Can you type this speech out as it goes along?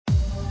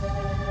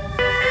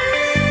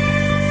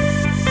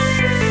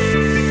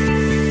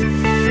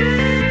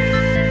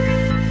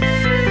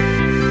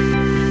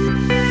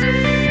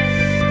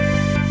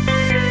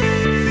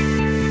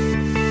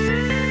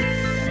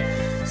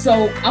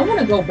So I want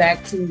to go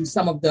back to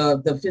some of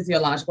the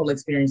physiological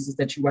experiences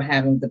that you were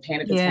having, the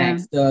panic Yeah.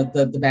 attacks,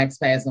 the back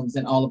spasms,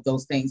 and all of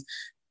those things.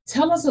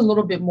 Tell us a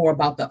little bit more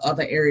about the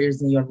other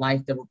areas in your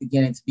life that were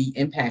beginning to be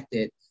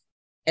impacted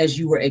as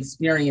you were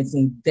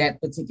experiencing that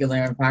particular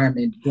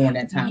environment during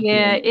that time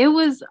Yeah, period. it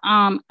was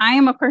I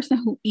am a person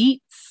who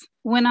eats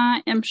when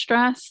I am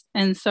stressed,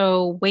 and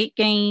so weight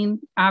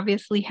gain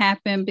obviously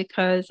happened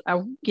because I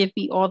give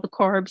me all the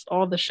carbs,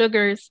 all the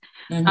sugars,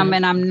 Mm-hmm.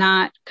 and I'm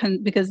not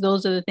because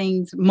those are the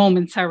things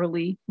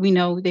momentarily we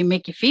know they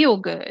make you feel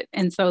good,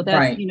 and so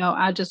that's Right.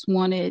 I just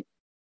wanted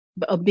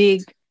a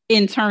big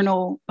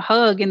internal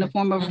hug in the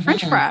form of a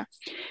French Mm-hmm. fry,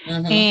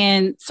 Mm-hmm.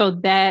 and so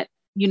that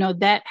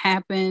that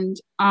happened.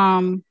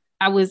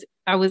 I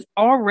was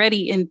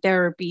already in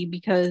therapy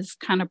because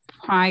kind of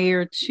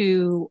prior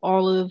to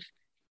all of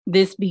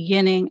this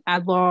beginning, I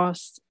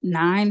lost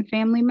 9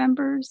 family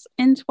members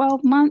in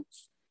 12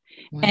 months.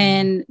 Wow.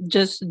 And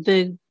just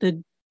the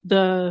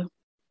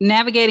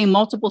navigating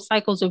multiple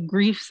cycles of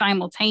grief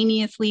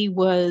simultaneously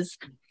was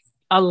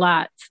a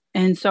lot.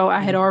 And so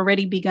I had Yeah.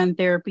 already begun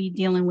therapy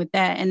dealing with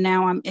that. And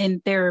now I'm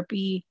in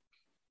therapy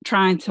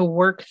trying to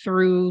work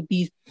through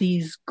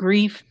these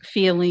grief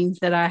feelings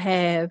that I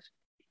have,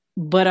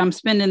 but I'm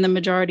spending the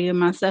majority of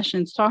my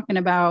sessions talking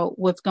about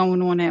what's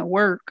going on at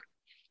work.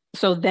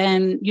 So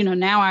then,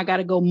 now I got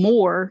to go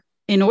more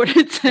in order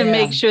to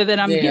make Yeah. sure that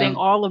I'm getting Yeah.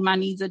 all of my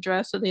needs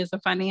addressed. So there's a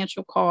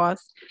financial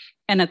cost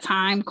and a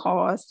time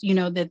cost,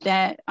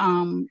 that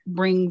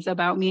brings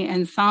about me.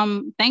 And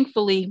some,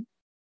 thankfully,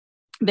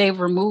 they've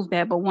removed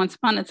that. But once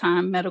upon a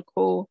time,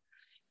 medical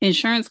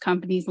insurance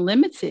companies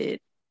limited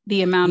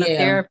the amount of Yeah.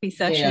 therapy Yeah.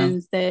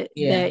 sessions that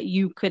Yeah.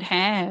 you could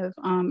have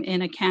in a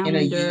In a calendar.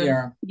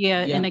 year.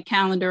 Yeah, in Yep. a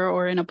calendar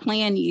or in a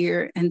plan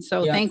year. And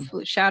so Yep.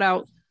 thankfully, shout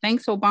out,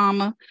 thanks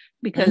Obama,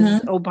 because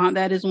Mm-hmm. Obama,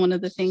 that is one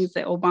of the things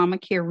that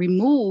Obamacare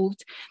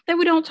removed that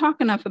we don't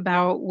talk enough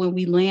about when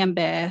we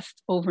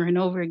lambast over and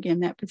over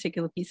again that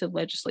particular piece of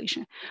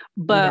legislation.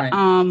 But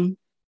Right.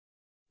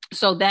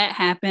 so that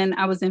happened.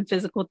 I was in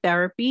physical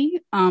therapy,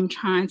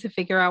 trying to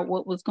figure out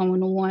what was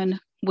going on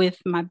with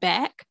my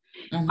back.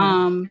 Mm-hmm.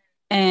 Um,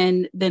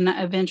 and then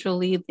I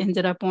eventually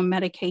ended up on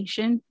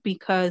medication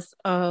because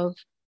of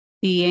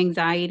the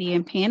anxiety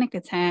and panic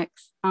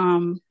attacks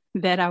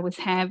that I was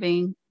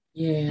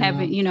Yeah.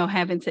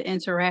 having to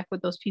interact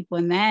with those people.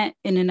 And that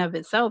in and of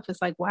itself is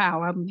like,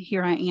 wow, I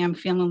am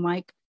feeling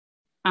like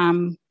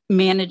I'm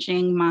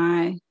managing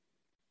my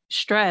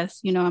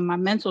stress, and my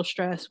mental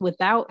stress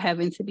without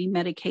having to be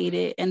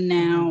medicated. And Mm-hmm.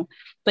 now,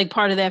 like,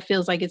 part of that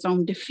feels like its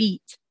own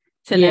defeat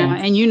to now.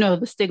 Yeah. And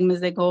the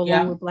stigmas that go along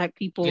Yeah. with Black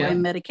people Yeah.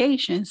 and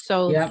medication.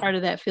 So Yeah. part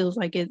of that feels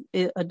like it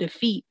a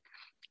defeat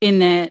in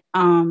that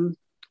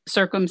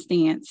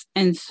circumstance.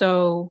 And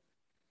so,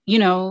 you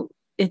know,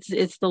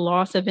 it's the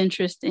loss of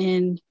interest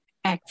in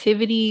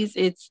activities.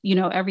 It's,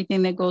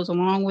 everything that goes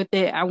along with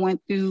it. I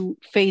went through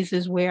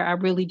phases where I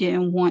really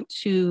didn't want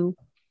to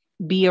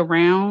be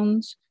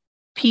around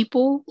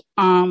people,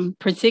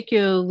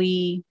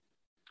 particularly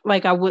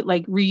like I would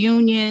like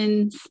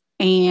reunions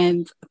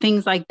and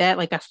things like that.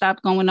 Like I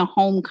stopped going to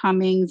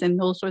homecomings and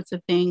those sorts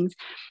of things.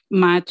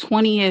 My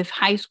 20th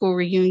high school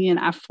reunion,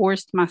 I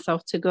forced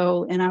myself to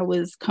go, and I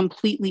was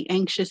completely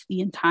anxious the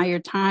entire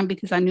time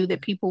because I knew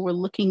that people were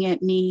looking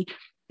at me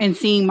and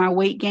seeing my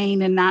weight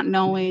gain and not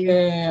knowing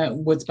Yeah.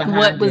 What's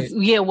behind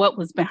it? what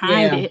was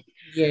behind Yeah. it.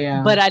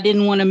 Yeah. But I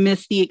didn't want to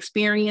miss the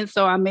experience,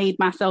 so I made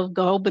myself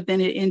go. But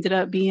then it ended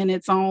up being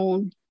its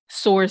own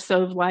source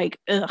of like,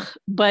 ugh.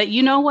 But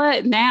you know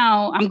what?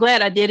 Now I'm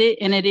glad I did it,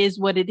 and it is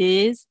what it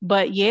is.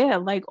 But yeah,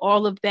 like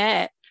all of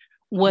that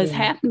was Yeah.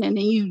 happening,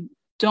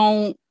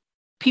 and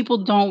people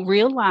don't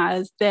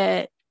realize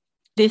that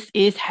this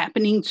is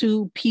happening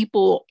to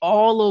people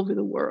all over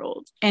the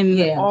world and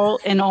Yeah. all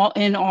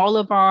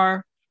of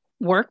our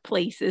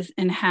workplaces,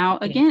 and how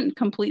Yeah. again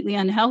completely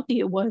unhealthy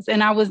it was.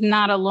 And I was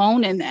not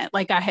alone in that.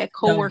 Like I had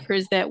No.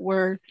 coworkers that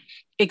were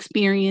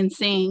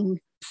experiencing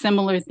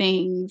similar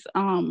things,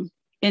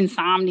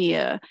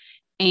 insomnia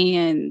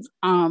and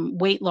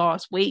weight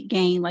loss, weight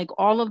gain, like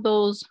all of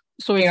those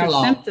sorts Hair of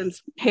loss.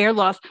 symptoms, hair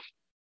loss.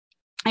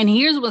 And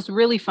here's what's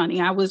really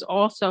funny. I was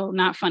also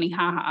not funny,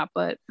 haha,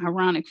 but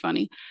ironic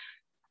funny.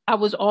 I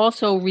was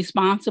also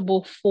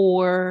responsible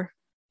for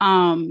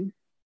um,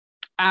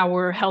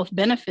 our health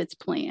benefits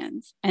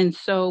plans. And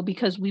so,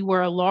 because we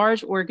were a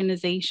large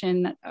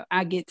organization,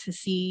 I get to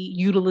see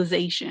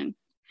utilization.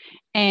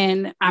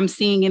 And I'm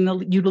seeing in the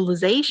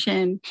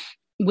utilization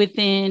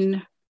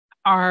within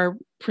our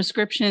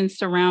prescriptions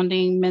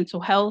surrounding mental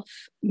health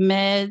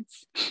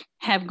meds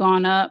have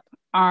gone up.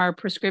 Our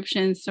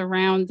prescriptions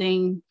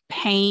surrounding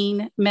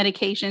pain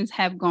medications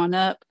have gone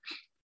up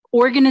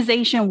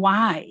organization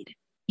wide,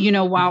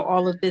 while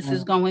all of this is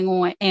Yeah. going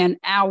on. And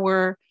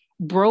our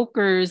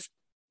brokers,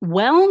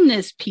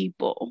 wellness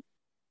people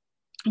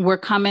were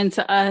coming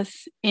to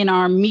us in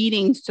our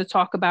meetings to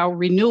talk about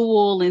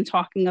renewal and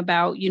talking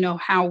about,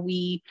 how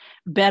we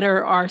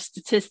better our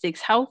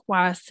statistics health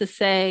wise to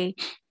say,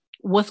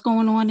 what's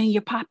going on in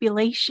your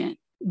population?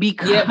 Yeah,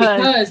 because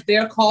because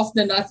they're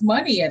costing us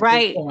money at this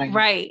right, point.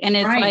 right. And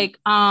it's Right.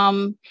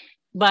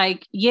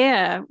 like,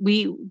 yeah,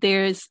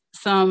 there's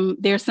some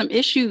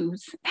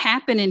issues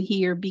happening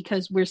here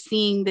because we're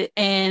seeing that,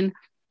 and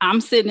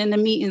I'm sitting in the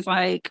meetings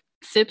like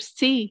sips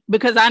tea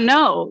because I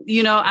know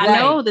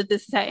Right. that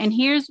this is and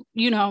here's,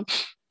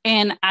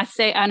 and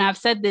I've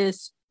said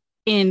this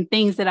in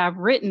things that I've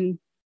written.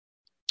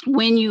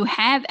 When you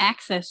have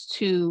access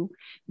to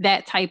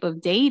that type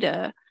of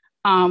data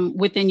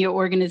within your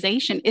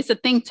organization, it's a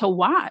thing to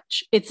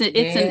watch.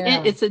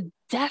 Yeah. It's a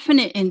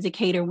definite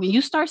indicator. When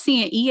you start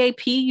seeing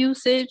EAP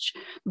usage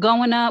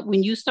going up,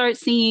 when you start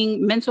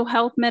seeing mental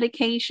health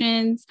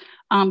medications,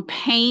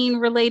 pain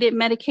related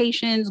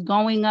medications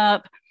going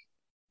up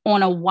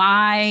on a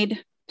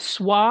wide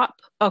swap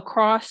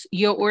across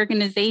your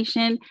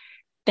organization,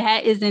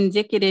 that is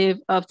indicative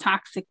of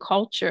toxic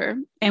culture,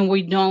 and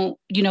we don't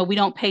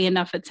pay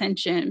enough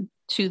attention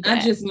to I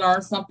that. just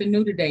learned something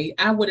new today.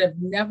 I would have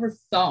never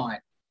thought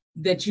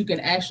that you can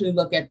actually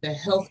look at the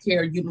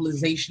healthcare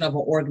utilization of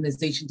an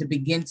organization to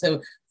begin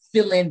to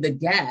fill in the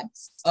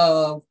gaps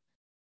of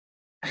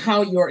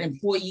how your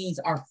employees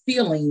are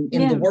feeling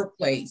in the Yeah.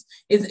 workplace.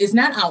 It's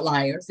not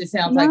outliers. It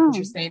sounds like what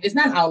you're No. saying. It's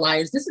not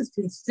outliers. This is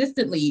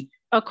consistently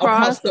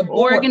Across across the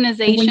board. And when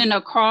organization, you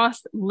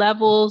across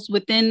levels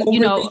within, over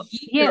the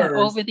yeah, years,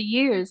 over the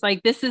years.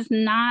 Like this is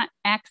not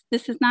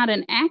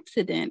an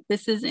accident.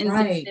 This is right?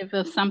 indicative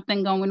of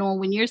something going on.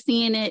 When you're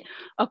seeing it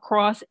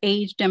across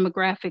age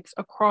demographics,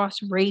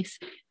 across race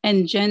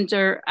and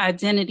gender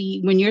identity,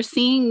 when you're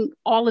seeing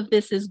all of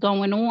this is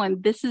going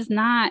on,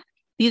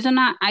 these are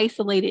not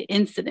isolated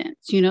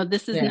incidents.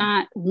 This is Yeah,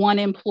 not one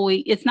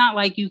employee. It's not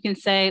like you can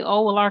say,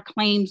 oh, well, our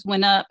claims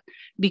went up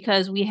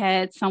because we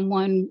had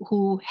someone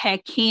who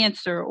had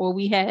cancer, or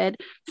we had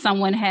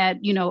someone had,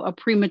 a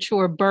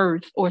premature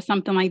birth or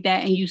something like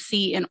that. And you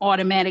see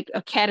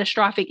a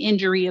catastrophic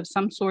injury of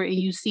some sort, and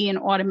you see an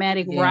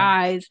automatic yeah,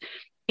 rise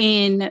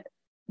in,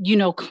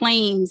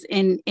 claims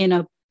in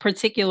a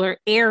particular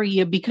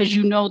area because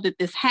that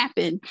this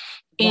happened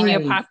in your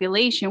right.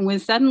 population, when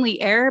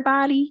suddenly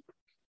everybody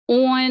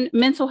on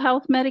mental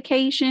health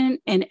medication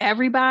and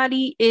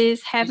everybody is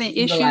Is having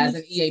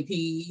utilizing issues.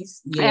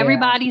 EAPs. Yeah,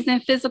 Everybody's in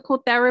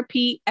physical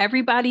therapy.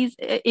 Everybody's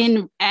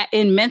in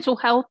mental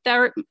health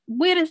therapy.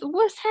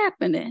 What's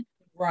happening?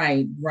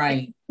 right,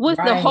 right, What's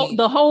right,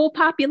 the whole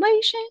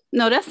population?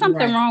 No, that's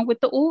something right. wroong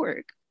with the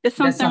org. There's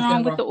That's something wrong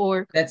something with wrong. the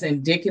org. That's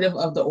indicative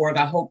of the org.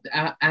 I hope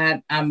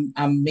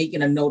I'm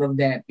making a note of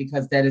that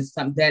because that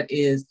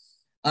is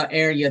an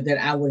area that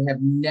I would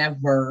have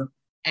never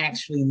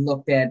actually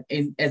looked at.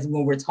 And as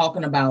when we're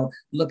talking about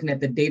looking at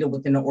the data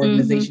within the Mm-hmm.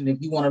 organization,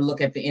 if you want to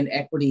look at the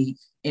inequity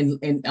and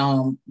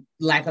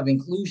lack of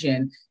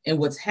inclusion and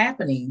what's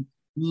happening,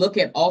 look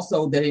at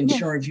also the Yeah.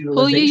 insurance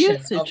Pull your utilization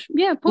of usage.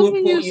 Yeah, pull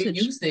your pull your usage.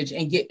 usage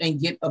and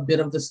get a bit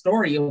of the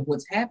story of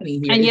what's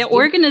happening here. And It's your giving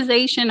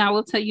organization, I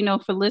will tell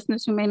for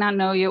listeners who may not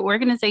know, your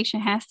organization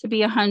has to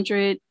be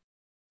 100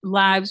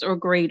 lives or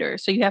greater.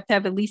 So you have to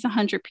have at least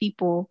 100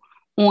 people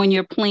on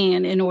your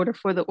plan in order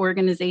for the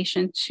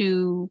organization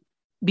to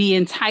be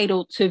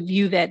entitled to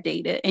view that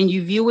data. And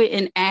you view it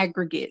in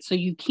aggregate. So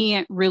you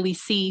can't really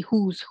see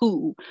who's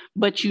who,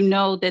 but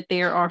that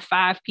there are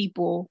 5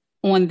 people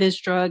on this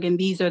drug and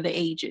these are the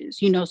ages,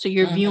 so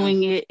you're mhm,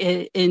 viewing it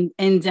in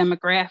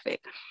demographic.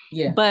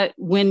 yeah. But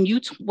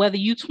whether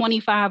you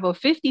 25 or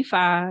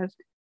 55,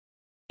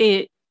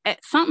 it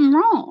something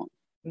wrong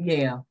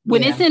Yeah,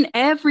 when it's yeah, in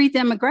every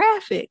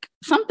demographic.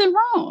 Something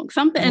wrong,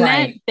 something. And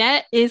right.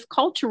 that is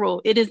cultural.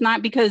 It is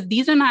not, because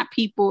these are not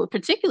people,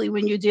 particularly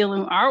when you're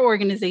dealing, our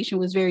organization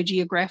was very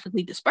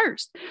geographically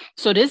dispersed.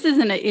 So this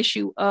isn't an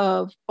issue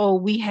of, oh,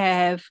 we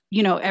have,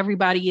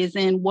 everybody is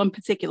in one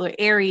particular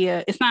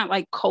area. It's not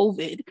like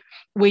COVID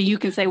where you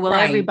can say, well,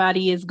 Right.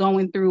 everybody is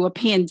going through a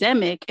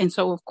pandemic, and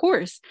so of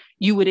course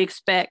you would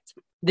expect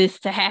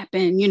this to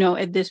happen,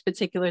 at this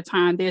particular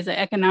time. There's an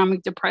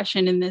economic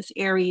depression in this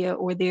area,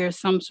 or there's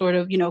some sort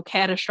of,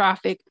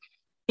 catastrophic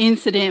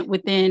incident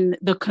within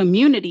the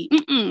community.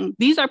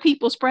 These are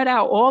people spread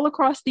out all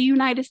across the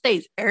United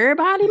States.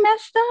 Everybody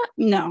messed up?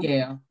 No,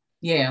 Yeah,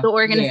 yeah, the yeah,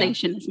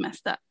 organization is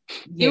messed up. The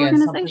yeah.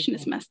 Something organization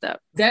is messed up.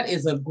 that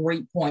is a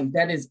great point.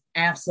 That is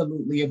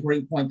absolutely a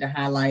great point to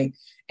highlight,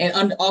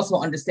 and also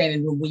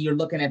understanding when you're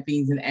looking at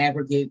things in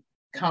aggregate,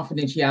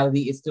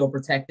 confidentiality is still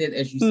protected,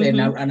 as you said,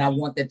 Mm-hmm. and I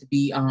want that to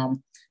be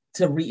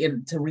to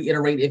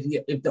reiterate,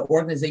 if the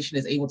organization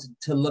is able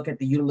to look at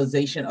the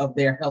utilization of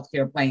their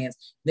healthcare plans,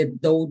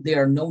 that though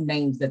there are no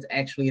names that's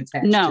actually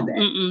attached to No, that.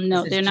 This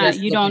no, is they're not. just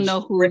You looking don't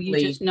know who. You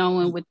strictly, just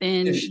knowing they're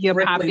within your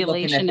strictly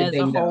looking at population the as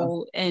a data.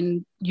 whole,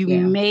 and you Yeah.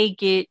 may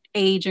get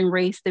age and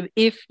race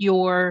if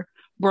your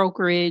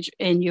brokerage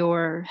and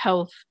your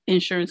health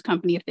insurance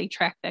company, if they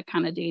track that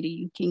kind of data,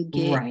 you can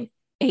get Right.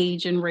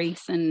 age and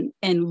race and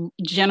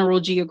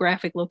general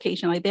geographic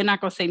location. Like, they're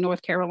not going to say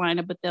North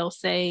Carolina, but they'll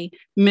say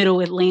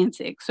Middle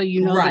Atlantic. So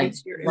that Right.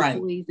 it's your Right.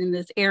 employees in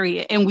this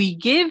area. And we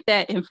give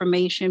that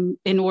information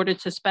in order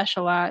to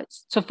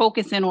specialize, to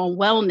focus in on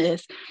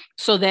wellness,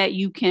 so that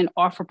you can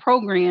offer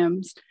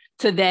programs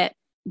to that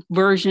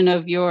version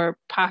of your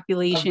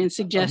population,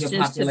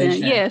 suggestions to them.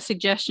 Yeah,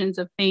 suggestions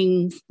of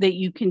things that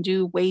you can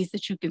do, ways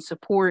that you can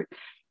support,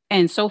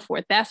 and so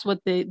forth. That's what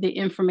the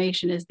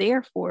information is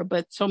there for.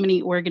 But so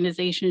many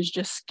organizations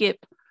just skip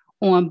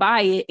on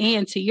by it.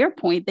 And to your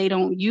point, they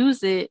don't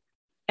use it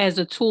as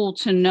a tool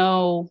to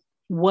know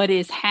what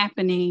is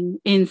happening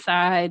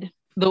inside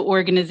the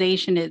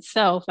organization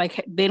itself.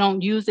 Like they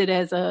don't use it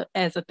as a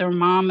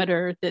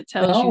thermometer that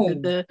tells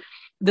you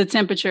the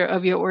temperature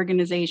of your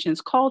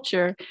organization's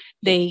culture.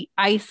 They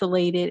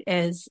isolate it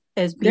as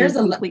being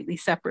completely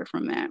separate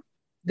from that.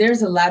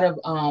 There's a lot of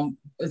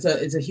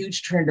it's a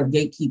huge trend of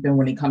gatekeeping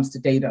when it comes to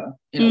data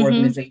in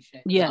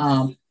organizations. Yes.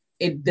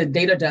 The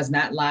data does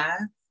not lie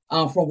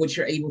from what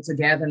you're able to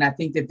gather, and I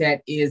think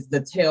that is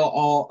the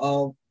tell-all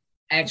of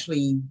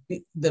actually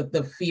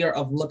the fear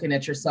of looking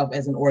at yourself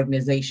as an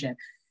organization.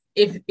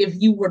 If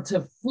you were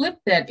to flip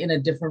that in a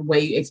different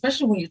way,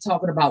 especially when you're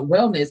talking about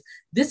wellness,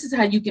 this is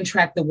how you can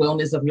track the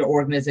wellness of your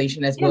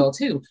organization as well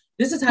too.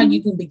 This is how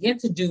you can begin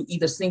to do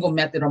either single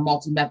method or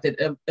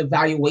multi-method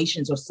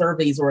evaluations or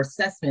surveys or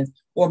assessments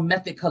or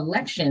method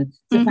collection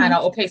to find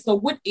out, okay, so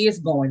what is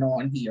going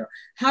on here?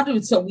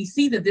 So we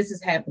see that this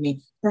is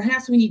happening.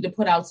 Perhaps we need to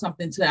put out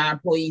something to our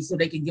employees so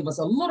they can give us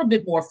a little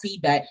bit more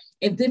feedback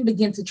and then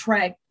begin to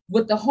track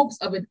with the hopes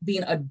of it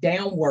being a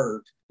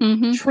downward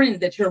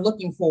trend that you're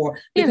looking for.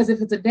 Because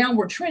if it's a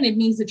downward trend, it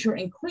means that you're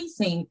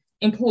increasing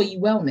employee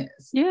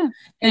wellness. Yeah.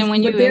 And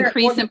when you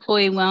increase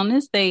employee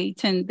wellness, they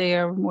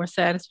are more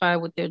satisfied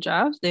with their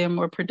jobs. They are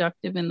more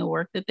productive in the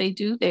work that they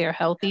do. They are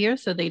healthier,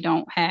 so they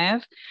don't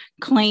have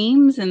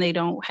claims and they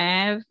don't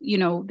have,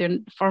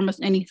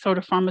 any sort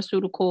of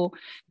pharmaceutical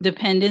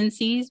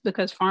dependencies,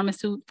 because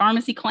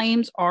pharmacy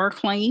claims are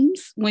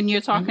claims when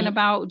you're talking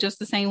about, just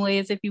the same way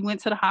as if you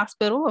went to the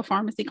hospital, a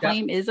pharmacy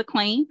claim is a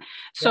claim.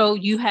 So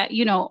you have,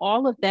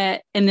 all of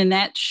that, and then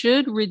that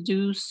should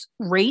reduce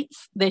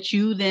rates that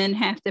you then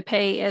have to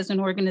pay as an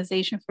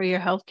organization for your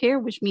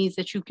healthcare, which means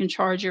that you can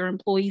charge your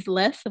employees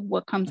less of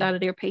what comes out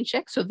of their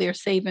paycheck. So they're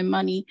saving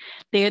money.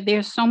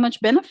 There's so much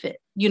benefit,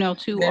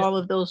 to all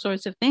of those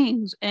sorts of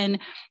things. And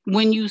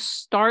when you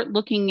start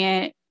looking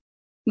at,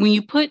 when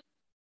you put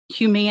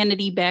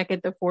humanity back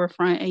at the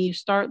forefront and you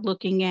start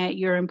looking at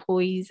your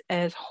employees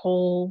as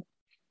whole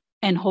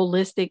and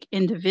holistic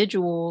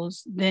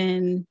individuals,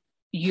 then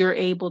you're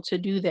able to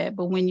do that.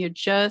 But when you're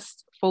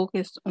just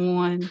focused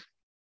on,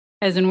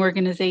 as an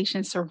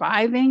organization,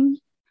 surviving,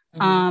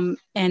 and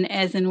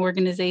as an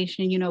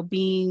organization,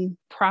 being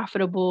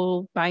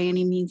profitable by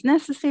any means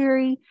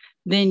necessary,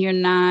 then you're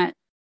not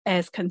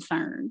as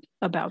concerned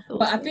about those.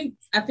 Well, I think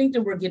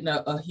that we're getting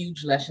a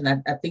huge lesson.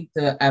 I think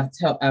that I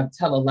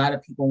tell a lot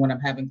of people when I'm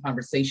having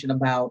conversation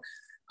about,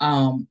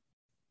 I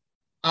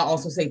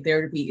also say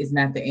therapy is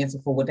not the answer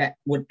for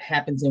what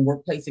happens in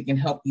workplace. It can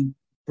help you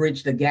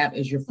bridge the gap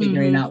as you're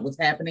figuring out what's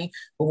happening.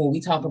 But when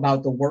we talk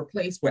about the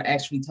workplace, we're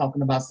actually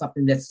talking about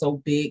something that's so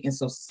big and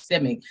so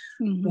systemic,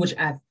 which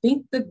I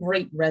think the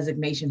Great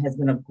Resignation has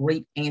been a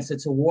great answer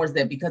towards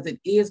that, because it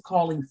is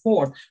calling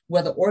forth,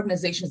 whether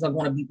organizations are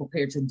going to be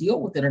prepared to deal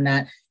with it or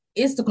not,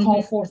 is to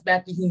call forth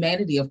back the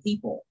humanity of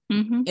people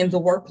in the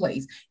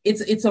workplace.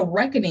 It's a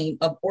reckoning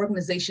of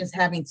organizations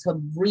having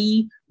to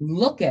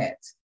re-look at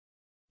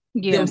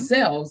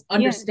themselves,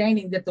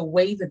 understanding that the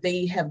way that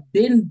they have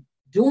been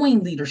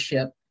doing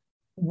leadership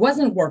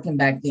wasn't working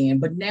back then,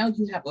 but now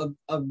you have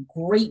a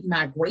great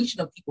migration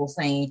of people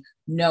saying,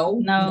 no,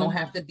 we don't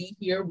have to be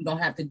here. We don't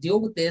have to deal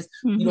with this.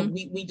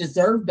 We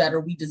deserve better.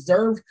 We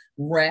deserve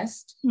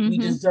rest. We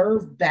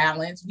deserve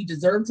balance. We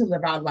deserve to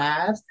live our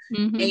lives.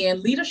 And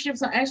leadership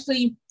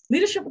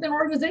within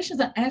organizations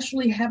are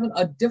actually having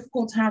a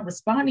difficult time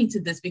responding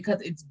to this,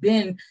 because it's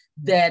been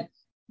that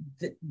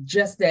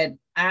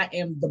I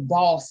am the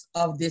boss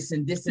of this,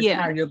 and this is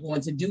how you're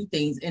going to do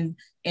things.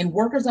 And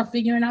workers are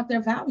figuring out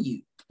their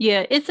value.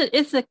 Yeah, it's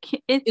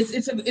anti-cap.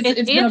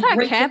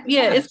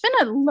 Yeah, it's been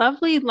a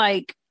lovely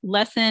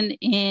lesson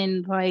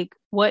in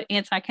what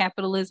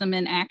anti-capitalism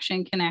in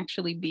action can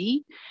actually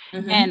be,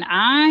 and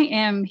I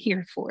am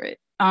here for it.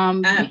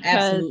 I'm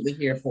absolutely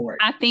here for it.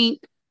 I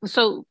think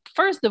so.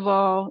 First of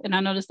all, and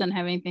I know this doesn't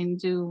have anything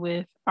to do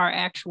with our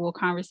actual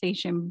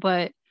conversation,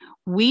 but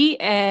we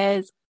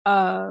as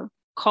a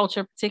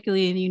culture,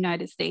 particularly in the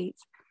United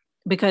States,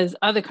 because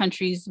other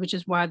countries, which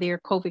is why their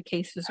COVID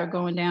cases are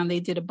going down,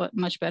 they did a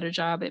much better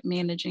job at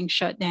managing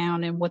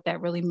shutdown and what that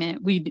really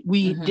meant. We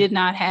did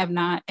not,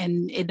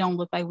 and it don't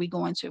look like we're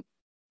going to.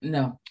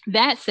 No.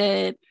 That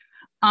said,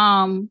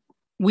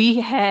 we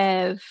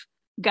have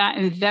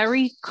gotten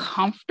very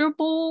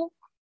comfortable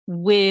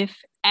with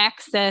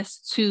access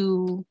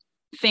to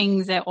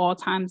things at all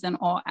times and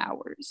all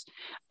hours.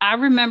 I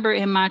remember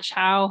in my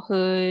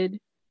childhood,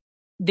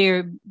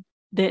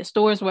 that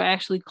stores were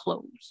actually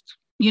closed.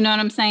 You know what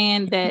I'm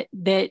saying? That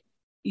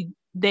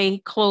they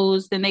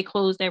closed, and they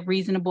closed at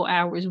reasonable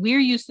hours. We're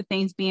used to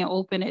things being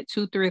open at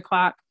 2-3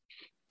 o'clock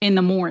in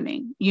the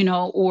morning,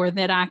 or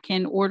that I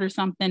can order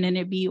something and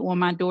it be on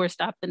my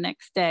doorstep the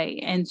next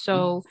day. And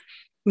so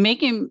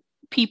making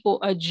people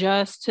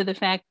adjust to the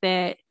fact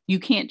that You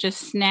can't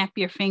just snap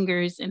your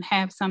fingers and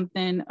have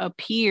something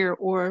appear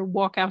or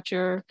walk out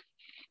your,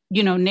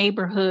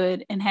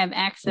 neighborhood and have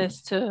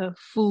access to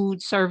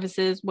food,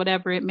 services,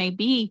 whatever it may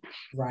be.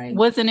 Right.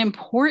 Was an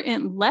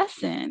important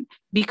lesson,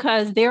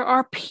 because there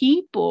are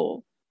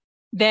people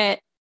that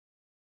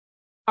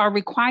are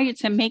required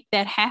to make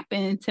that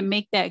happen, to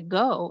make that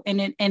go.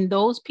 And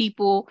those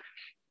people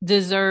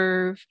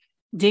deserve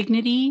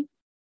dignity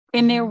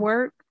in their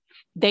work.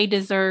 They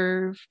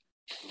deserve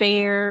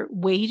fair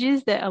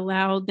wages that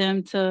allow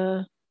them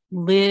to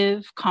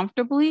live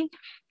comfortably,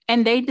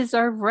 and they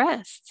deserve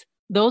rest.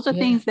 Those are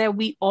things that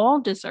we all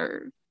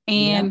deserve.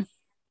 And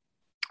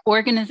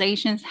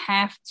organizations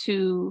have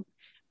to,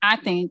 I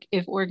think,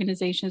 if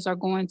organizations are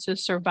going to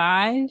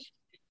survive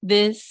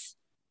this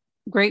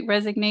great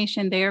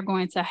resignation, they are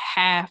going to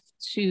have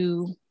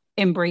to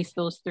embrace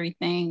those three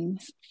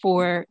things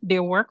for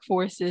their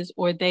workforces,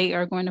 or they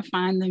are going to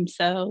find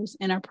themselves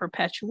in a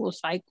perpetual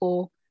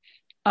cycle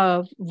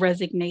of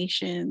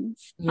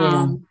resignations.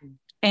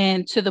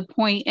 And to the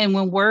point, and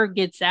when word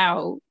gets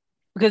out,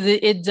 because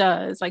it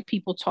does, like,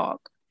 people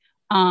talk.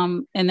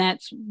 And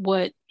that's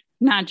what,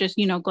 not just,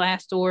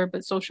 Glassdoor,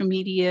 but social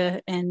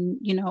media and,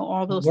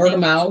 all those word things.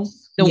 Of mouth.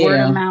 The word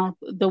of mouth.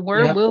 The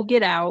word will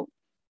get out,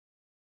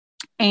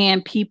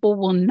 and people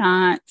will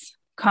not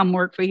come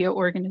work for your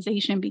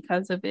organization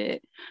because of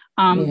it.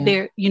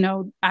 There,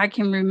 I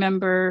can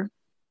remember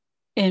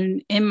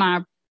in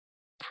my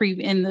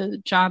in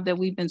the job that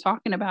we've been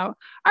talking about,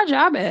 our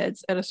job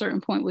ads at a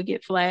certain point would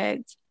get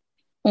flagged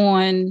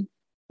on,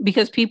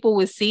 because people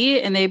would see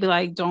it and they'd be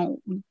like, don't,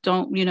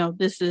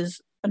 this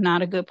is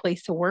not a good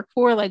place to work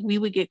for. Like, we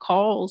would get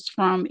calls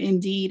from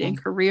Indeed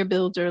and Career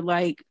Builder,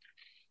 like,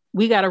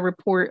 we got a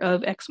report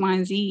of X, Y,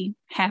 and Z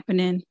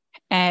happening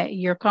at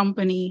your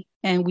company,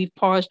 and we've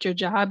paused your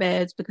job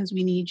ads because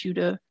we need you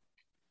to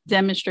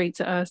demonstrate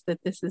to us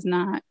that this is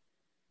not,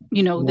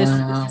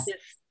 this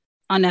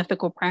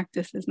unethical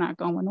practice is not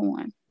going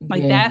on.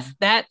 Like,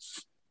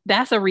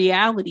 that's a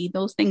reality.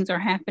 Those things are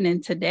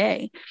happening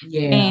today.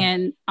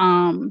 And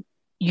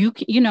you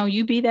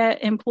be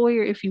that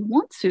employer if you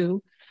want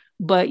to,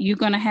 but you're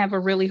going to have a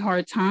really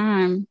hard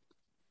time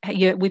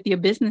with your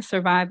business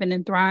surviving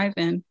and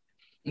thriving,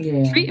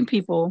 treating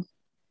people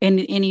in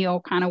any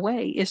old kind of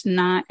way. It's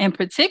not, and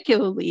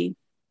particularly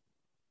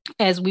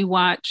as we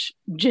watch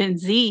Gen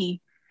Z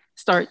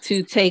start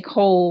to take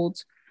hold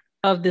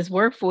of this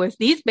workforce,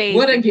 these babies.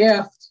 What a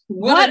gift.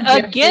 What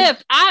a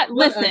gift.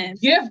 Listen, a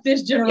gift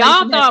this generation.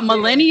 Y'all thought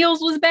millennials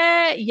was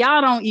bad.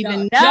 Y'all don't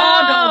even know.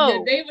 Y'all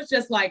don't. They was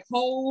just like,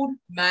 hold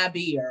my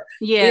beer.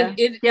 Yeah.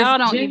 Y'all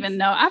don't even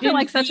know. I feel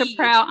like such a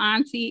proud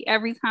auntie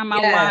every time I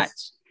watch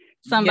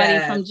somebody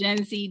from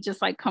Gen Z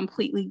just like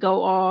completely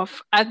go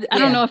off. I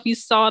don't know if you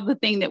saw the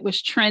thing that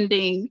was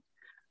trending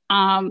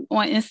on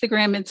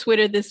Instagram and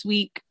Twitter this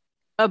week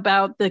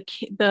about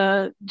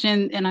the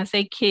Gen, and I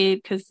say kid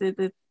because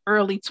the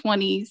early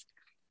 20s,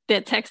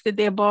 that texted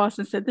their boss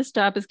and said, "This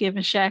job is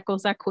giving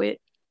shackles. I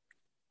quit."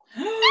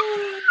 Shackles!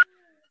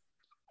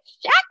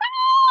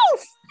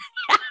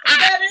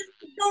 That is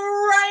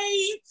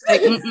great.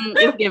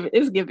 Like,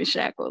 it's giving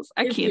shackles.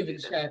 I can't. Giving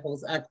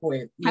shackles. I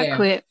quit. Yeah. I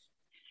quit.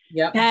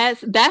 Yep.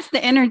 That's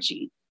the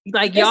energy.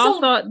 Like,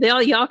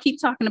 y'all keep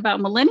talking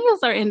about millennials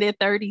are in their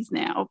 30s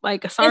now.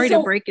 Like, sorry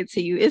to break it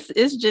to you.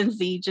 It's Gen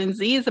Z. Gen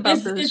Z is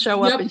about to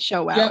show up and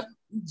show out.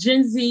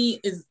 Gen Z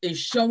is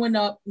showing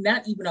up,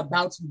 not even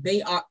about to.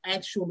 They are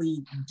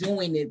actually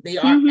doing it. They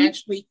are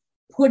actually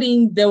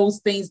putting those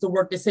things to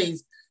work that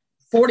says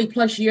 40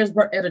 plus years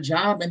at a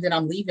job and then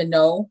I'm leaving.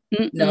 No,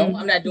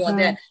 I'm not doing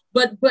that.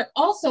 But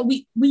also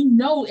we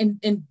know,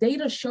 and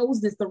data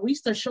shows this, the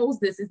research shows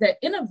this, is that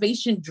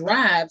innovation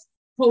drives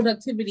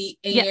productivity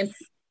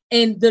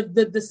and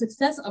the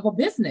success of a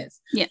business.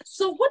 Yes.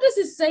 So what does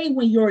it say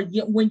when your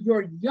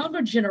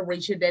younger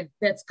generation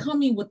that's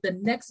coming with the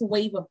next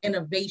wave of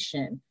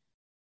innovation,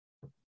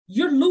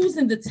 you're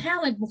losing the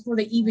talent before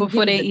they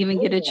even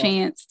get a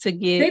chance to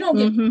get. They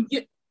don't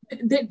get.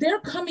 They're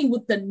coming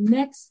with the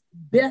next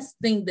best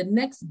thing, the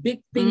next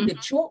big thing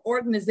that your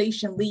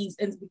organization leaves,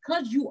 and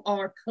because you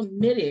are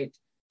committed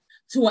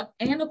to an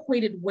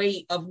antiquated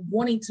way of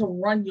wanting to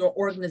run your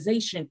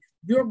organization,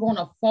 you're going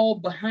to fall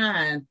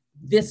behind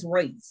this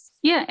race.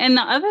 Yeah, and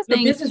the other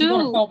thing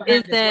too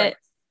is that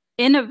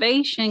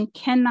innovation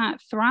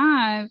cannot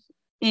thrive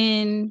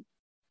in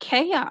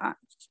chaos.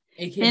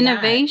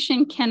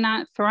 Innovation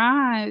cannot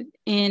thrive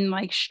in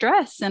like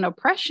stress and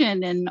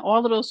oppression and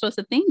all of those sorts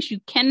of things. You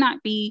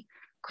cannot be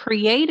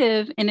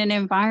creative in an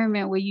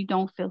environment where you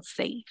don't feel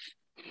safe.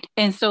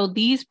 And so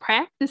these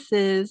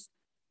practices,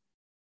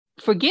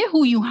 forget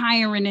who you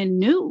hiring in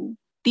new.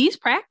 These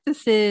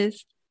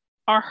practices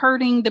are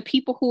hurting the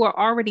people who are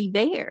already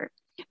there.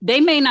 They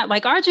may not,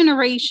 like our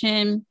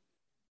generation,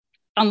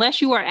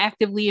 unless you are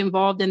actively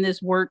involved in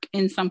this work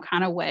in some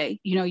kind of way,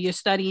 you're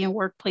studying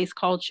workplace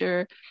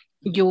culture,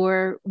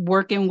 you're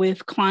working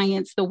with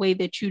clients the way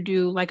that you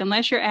do, like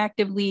unless you're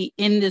actively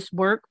in this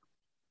work,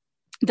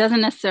 doesn't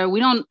necessarily, we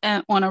don't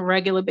on a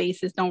regular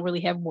basis, don't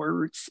really have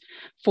words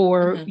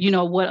for,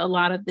 what a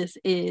lot of this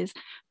is.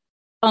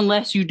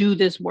 unless you do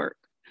this work.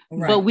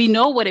 Right. But we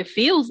know what it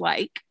feels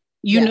like.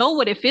 You know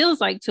what it feels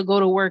like to go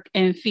to work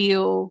and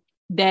feel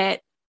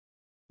that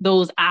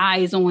those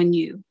eyes on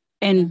you,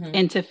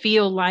 and to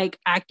feel like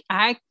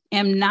I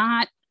am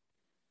not,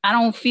 I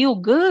don't feel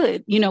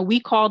good. You know, we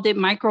called it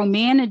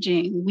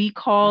micromanaging. We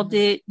called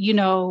it, you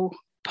know,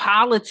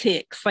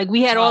 politics. Like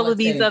we had all of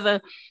these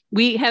other,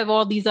 we have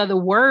all these other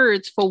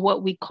words for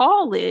what we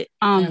call it.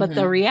 But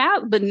the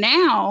reality, but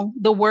now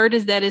the word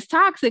is that it's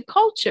toxic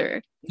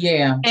culture.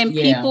 Yeah. And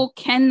people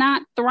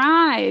cannot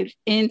thrive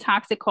in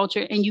toxic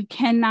culture, and you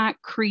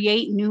cannot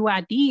create new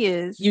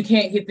ideas. You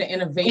can't get the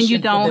innovation. And you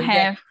don't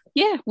have,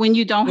 when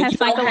you don't have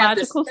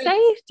psychological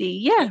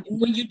safety.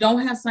 When you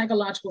don't have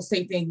psychological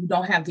safety and you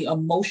don't have the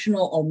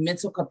emotional or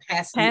mental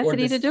capacity or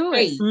the to do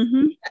it.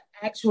 To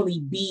actually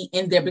be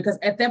in there, because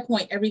at that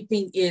point,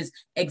 everything is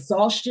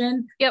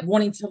exhaustion,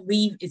 wanting to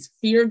leave is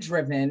fear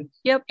driven.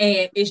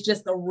 And it's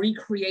just a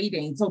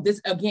recreating. So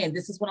this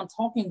is what I'm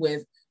talking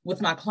with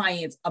my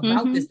clients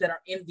about this, that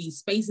are in these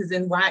spaces,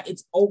 and why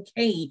it's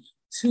okay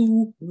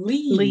to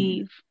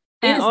leave.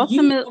 And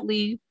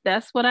ultimately,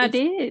 that's what I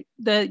did.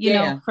 You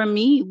know, for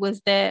me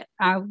was that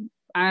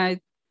I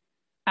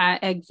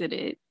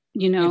exited,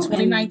 you know. In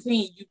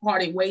 2019, you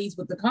parted ways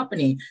with the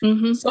company.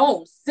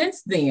 So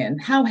since then,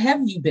 how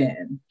have you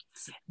been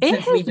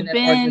since leaving that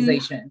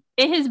organization?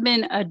 It has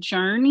been a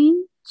journey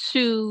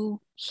to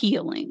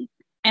healing.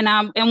 And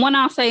when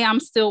I say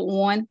I'm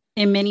still on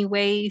in many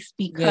ways,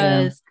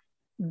 because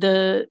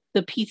the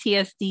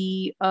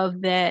PTSD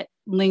of that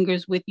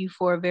lingers with you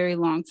for a very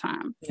long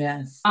time.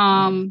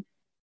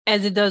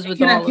 As it does with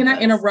can I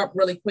interrupt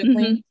really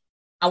quickly?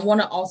 I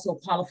want to also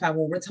qualify,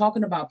 when we're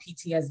talking about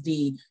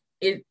PTSD,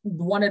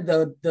 one of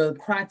the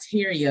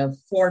criteria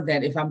for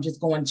that, if I'm just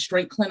going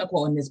straight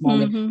clinical in this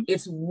moment,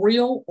 it's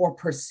real or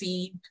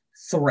perceived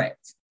threat.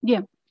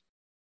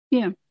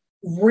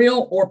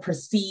 Real or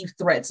perceived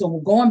threat. So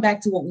we're going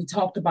back to what we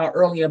talked about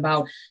earlier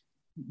about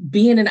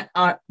being in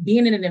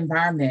an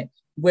environment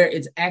where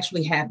it's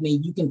actually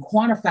happening. You can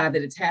quantify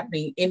that it's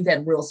happening in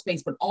that real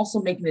space, but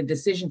also making a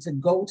decision to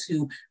go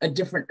to a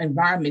different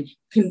environment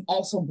can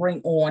also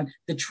bring on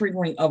the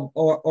triggering of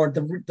or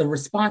the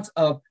response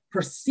of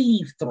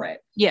perceived threat,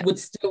 which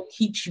still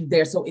keeps you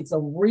there. So it's a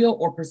real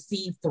or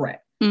perceived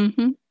threat.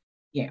 And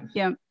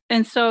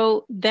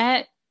so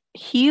that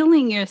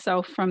healing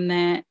yourself from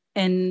that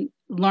and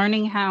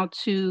learning how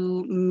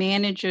to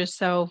manage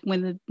yourself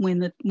when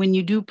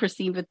you do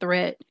perceive a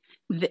threat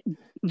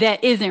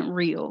that isn't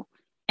real,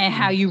 and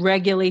how you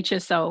regulate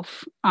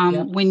yourself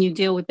when you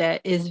deal with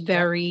that is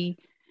very,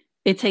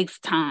 it takes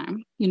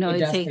time. You know,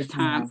 it takes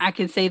time. I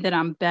can say that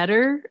I'm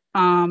better.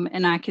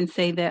 And I can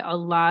say that a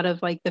lot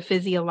of like the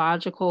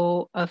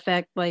physiological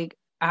effect, like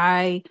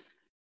my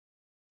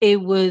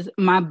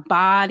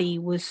body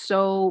was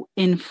so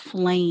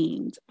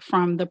inflamed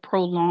from the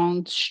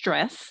prolonged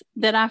stress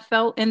that I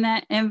felt in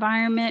that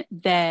environment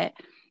that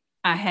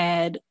I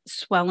had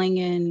swelling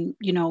in,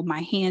 you know, my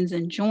hands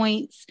and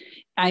joints.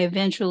 I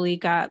eventually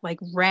got like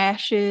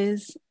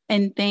rashes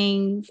and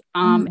things.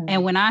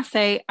 And when I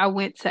say I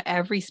went to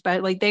every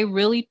like they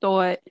really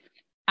thought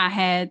I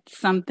had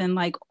something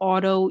like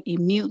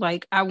autoimmune.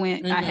 Like I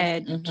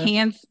had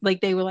cancer.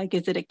 Like they were like,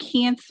 is it a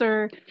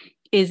cancer?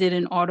 Is it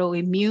an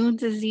autoimmune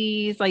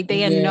disease? Like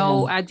they had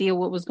no idea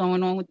what was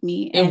going on with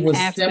me. It was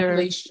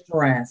simply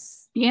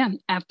stress.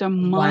 After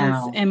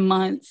months and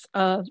months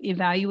of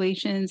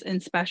evaluations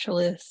and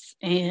specialists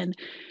and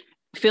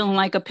feeling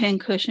like a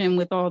pincushion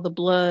with all the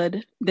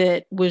blood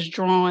that was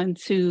drawn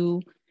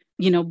to,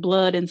 you know,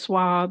 blood and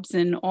swabs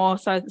and all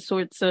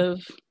sorts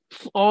of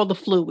all the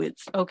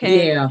fluids.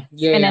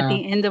 And at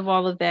the end of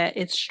all of that,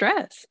 it's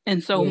stress.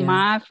 And so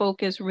my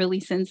focus really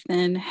since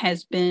then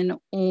has been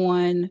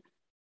on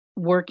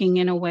working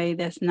in a way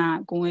that's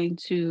not going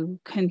to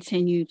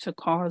continue to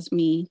cause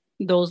me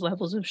those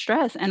levels of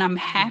stress. And I'm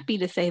happy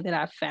to say that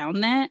I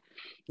found that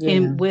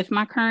with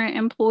my current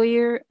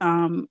employer,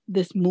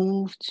 this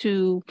move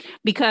to,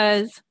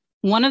 because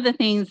one of the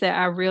things that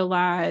I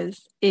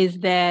realized is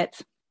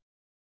that,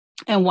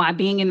 and why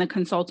being in the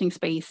consulting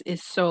space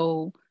is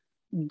so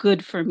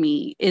good for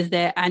me, is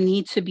that I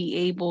need to be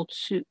able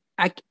to,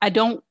 I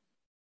don't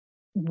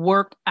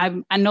work,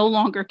 I no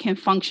longer can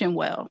function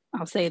well.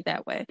 I'll say it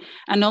that way.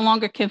 I no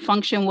longer can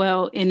function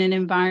well in an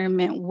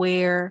environment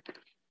where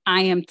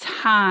I am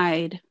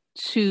tied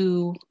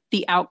to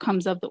the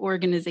outcomes of the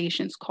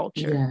organization's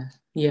culture.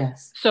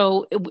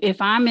 So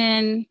if I'm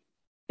in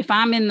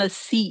the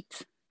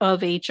seat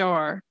of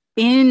HR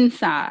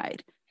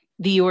inside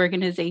the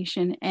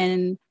organization,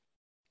 and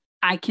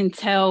I can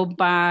tell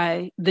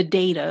by the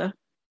data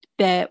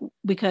that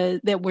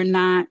we're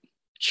not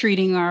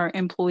treating our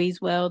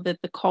employees well, that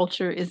the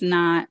culture is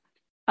not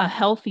a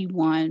healthy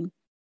one,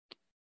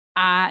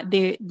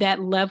 that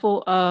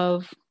level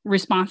of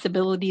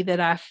responsibility that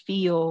I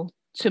feel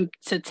to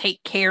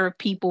take care of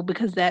people,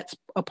 because that's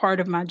a part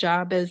of my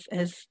job as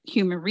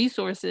human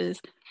resources.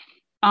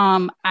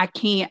 I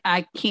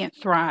can't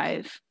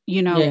thrive,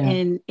 you know,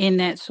 in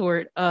that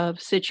sort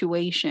of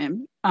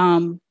situation.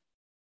 And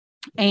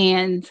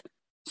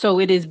So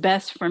it is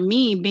best for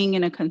me being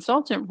in a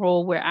consultant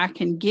role where I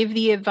can give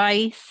the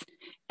advice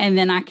and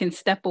then I can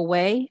step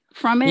away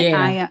from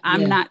it.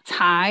 I'm not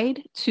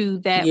tied to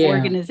that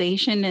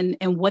organization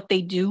and what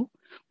they do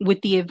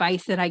with the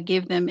advice that I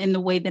give them in the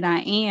way that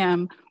I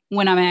am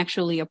when I'm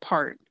actually a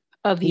part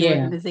of the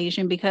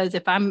organization. Because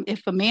if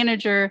a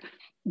manager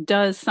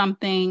does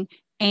something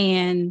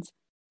and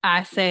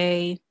I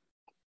say,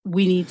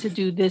 we need to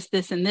do this,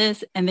 this, and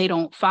this, and they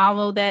don't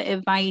follow that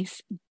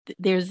advice,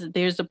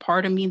 there's a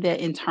part of me that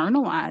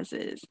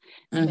internalizes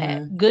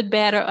that, good,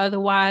 bad, or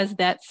otherwise,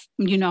 that's,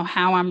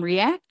 how I'm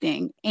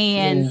reacting.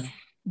 And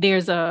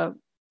there's a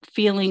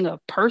feeling of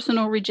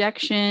personal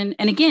rejection.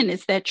 And again,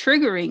 it's that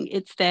triggering.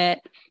 It's that,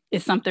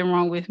 is something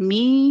wrong with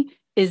me?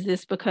 Is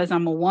this because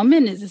I'm a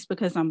woman? Is this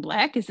because I'm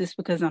Black? Is this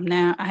because I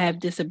have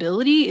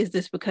disability? Is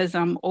this because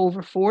I'm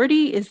over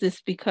 40? Is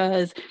this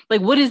because,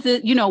 like, what is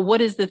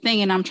the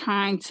thing? And I'm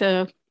trying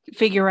to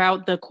figure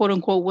out the quote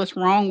unquote, what's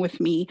wrong with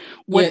me?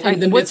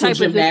 The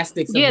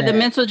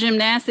mental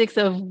gymnastics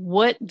of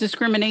what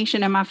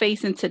discrimination am I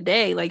facing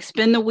today? Like,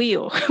 spin the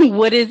wheel.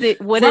 What is it?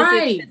 What is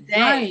it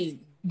today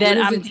that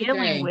I'm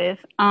dealing with?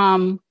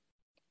 I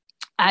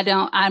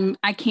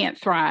can't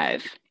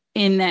thrive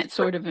in that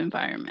sort of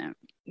environment.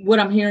 What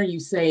I'm hearing you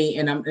say,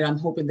 and I'm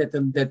hoping that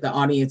the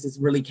audience is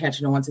really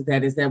catching on to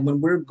that, is that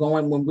when we're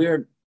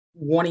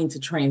wanting to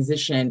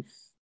transition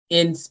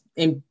in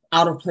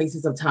out of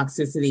places of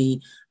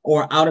toxicity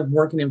or out of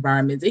working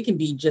environments, it can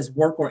be just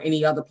work or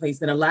any other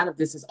place. And a lot of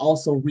this is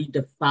also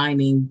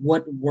redefining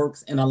what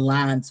works and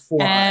aligns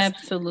for us.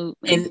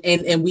 Absolutely.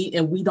 And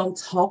we don't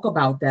talk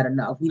about that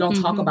enough. We don't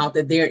talk about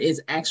that there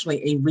is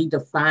actually a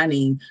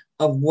redefining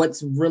of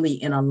what's really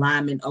in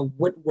alignment of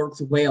what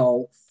works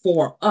well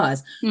for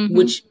us,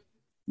 which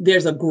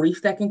there's a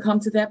grief that can come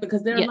to that,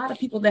 because there are a lot of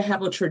people that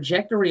have a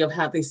trajectory of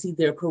how they see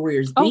their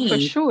careers being, for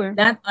sure,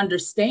 not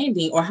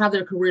understanding or how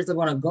their careers are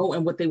going to go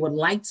and what they would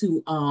like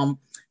to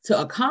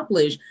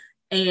accomplish,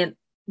 and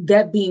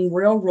that being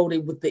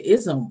railroaded with the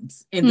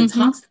isms and the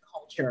toxic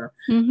culture,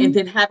 and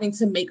then having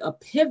to make a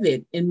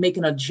pivot and make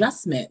an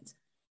adjustment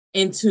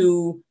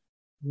into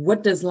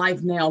what does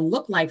life now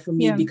look like for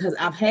me? Because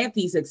I've had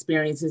these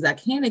experiences. I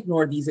can't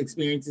ignore these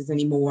experiences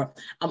anymore.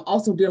 I'm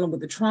also dealing with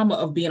the trauma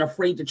of being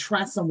afraid to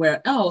try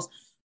somewhere else.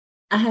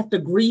 I have to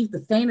grieve the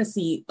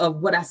fantasy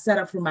of what I set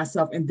up for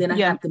myself. And then I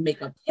have to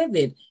make a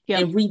pivot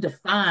and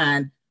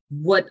redefine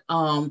what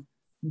an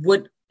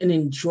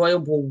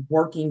enjoyable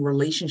working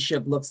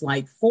relationship looks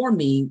like for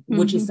me,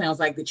 which it sounds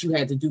like that you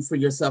had to do for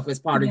yourself as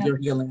part of your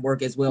healing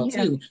work as well,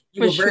 too.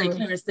 You were very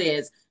clear and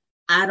says,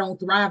 I don't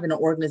thrive in an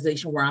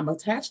organization where I'm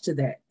attached to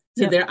their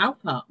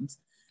outcomes.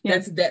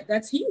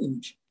 That's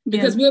huge,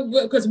 because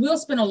we'll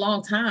spend a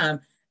long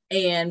time.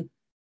 And,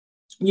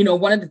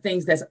 one of the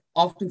things that's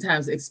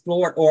oftentimes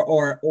explored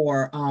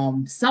or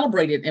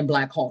celebrated in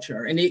Black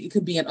culture, and it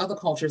could be in other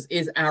cultures,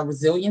 is our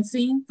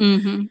resiliency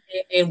and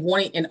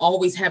wanting and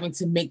always having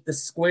to make the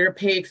square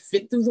peg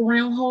fit through the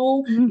round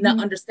hole, not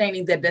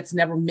understanding that that's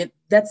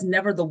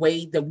never the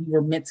way that we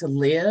were meant to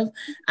live.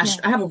 I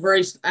have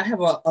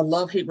a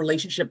love-hate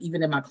relationship,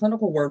 even in my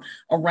clinical work,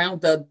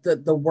 around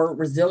the word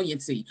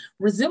resiliency.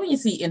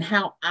 Resiliency, in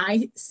how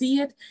I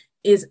see it,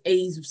 is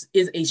a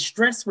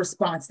stress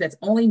response that's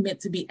only meant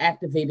to be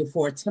activated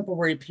for a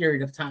temporary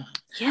period of time.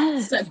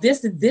 Yes. So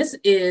this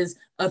is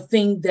a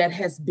thing that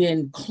has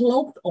been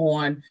cloaked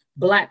on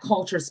Black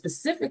culture,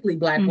 specifically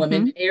Black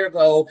women,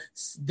 ergo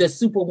the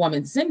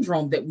superwoman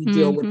syndrome that we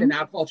deal with in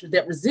our culture.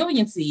 That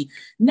resiliency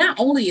not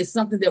only is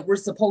something that we're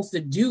supposed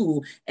to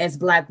do as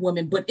Black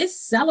women, but it's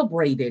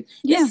celebrated.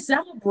 It's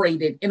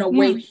celebrated in a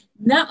way,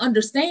 not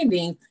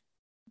understanding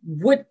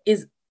what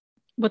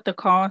the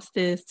cost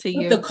is to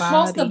your body. The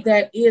cost of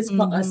that is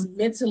for us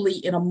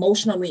mentally and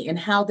emotionally, and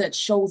how that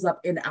shows up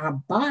in our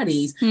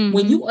bodies.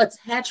 When you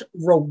attach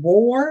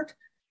reward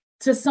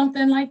to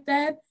something like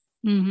that,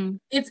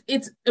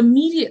 it's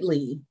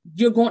immediately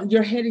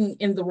you're heading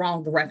in the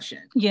wrong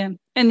direction. Yeah.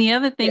 And the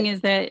other thing is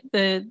that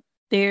the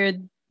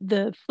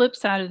flip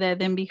side of that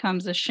then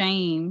becomes a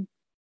shame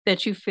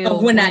that you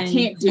feel when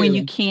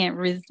you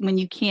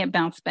can't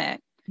bounce back.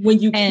 When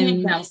you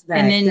can't bounce back.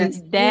 And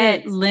then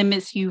that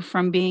limits you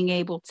from being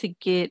able to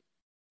get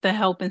the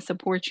help and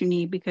support you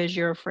need, because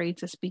you're afraid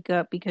to speak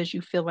up, because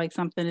you feel like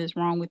something is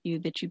wrong with you,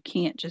 that you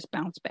can't just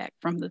bounce back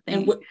from the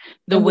thing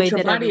the way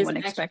that everyone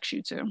expects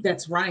you to.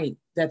 That's right.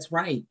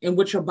 And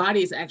what your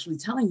body is actually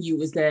telling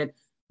you is that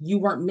you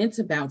weren't meant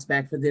to bounce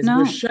back for this.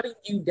 We're shutting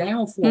you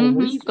down for a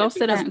reason. Go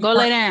sit down. Go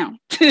lay down.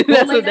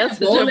 That's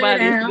what your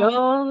body is.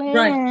 Go lay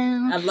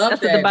down. I love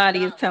that's what the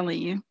body is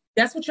telling you.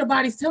 That's what your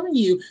body's telling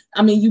you.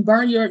 I mean, you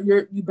burn your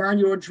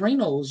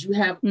adrenals. You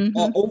have an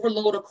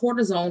overload of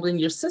cortisol in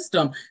your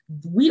system.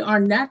 We are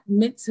not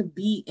meant to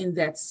be in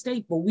that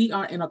state, but we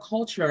are in a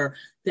culture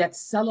that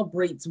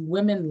celebrates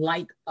women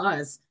like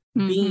us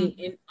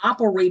being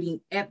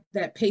operating at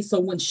that pace. So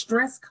when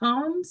stress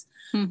comes,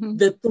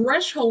 the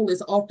threshold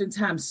is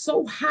oftentimes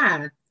so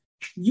high,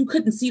 you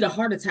couldn't see the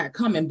heart attack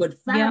coming. But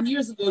 5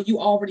 years ago, you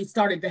already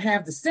started to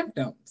have the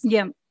symptoms.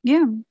 Yeah.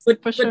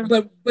 But for sure.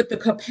 But the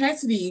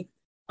capacity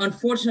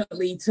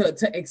unfortunately,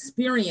 to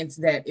experience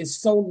that is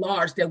so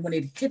large that when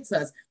it hits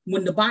us,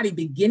 when the body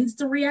begins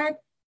to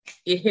react,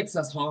 it hits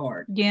us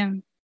hard. Yeah.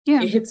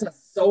 Yeah. It hits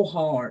us so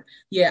hard.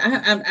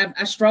 Yeah,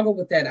 I struggle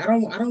with that. I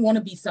don't want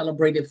to be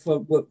celebrated for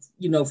what,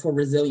 for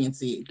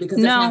resiliency, because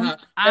No,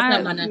 that's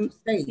not my natural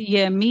state.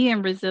 Yeah, me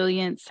and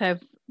resilience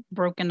have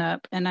broken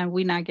up, and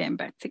we're not getting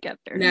back together.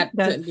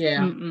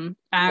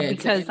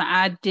 Because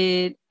I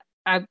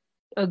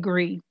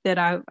agree that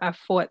I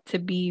fought to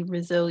be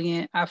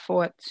resilient. I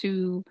fought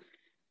to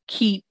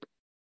keep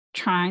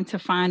trying to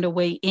find a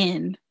way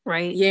in,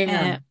 right?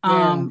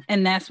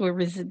 And that's what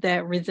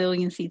that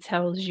resiliency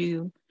tells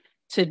you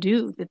to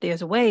do, that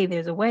there's a way,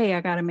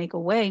 I got to make a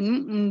way.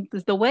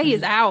 The way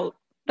is out.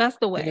 That's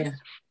the way. Yeah.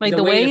 Like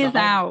the way is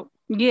out.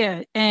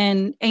 Yeah.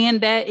 And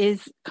that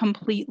is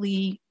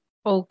completely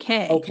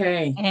okay.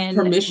 Okay. And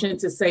permission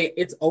to say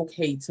it's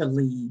okay to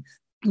leave.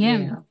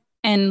 Yeah.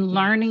 And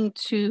learning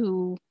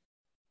to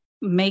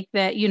make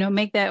that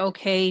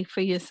okay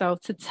for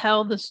yourself, to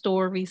tell the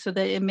story so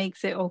that it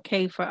makes it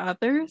okay for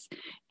others,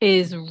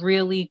 is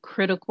really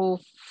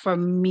critical for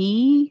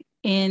me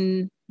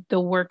in the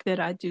work that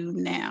I do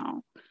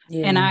now.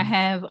 Yeah. And I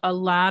have a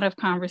lot of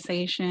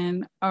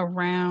conversation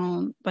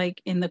around, like,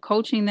 in the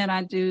coaching that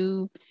I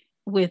do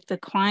with the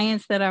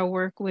clients that I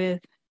work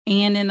with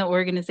and in the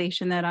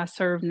organization that I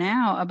serve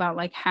now, about,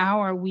 like, how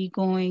are we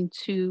going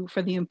to,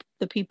 for the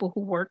people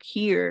who work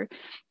here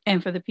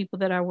and for the people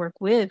that I work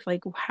with,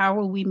 like, how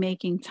are we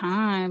making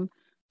time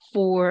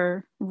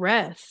for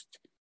rest?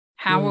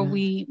 How are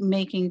we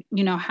making,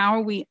 how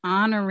are we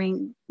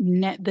honoring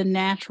the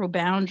natural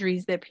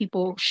boundaries that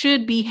people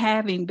should be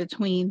having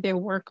between their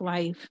work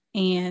life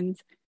and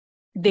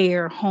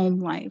their home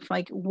life?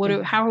 Like,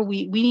 how are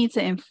we need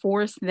to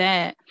enforce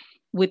that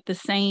with the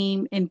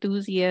same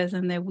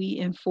enthusiasm that we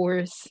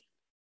enforce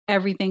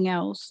everything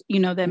else,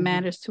 that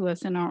matters to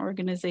us in our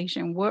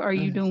organization. What are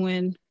you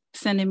doing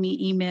sending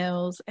me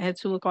emails at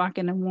 2:00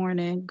 in the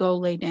morning? Go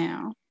lay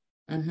down.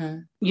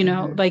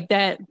 Like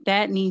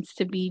that needs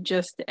to be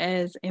just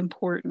as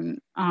important.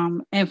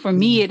 And for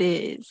me, it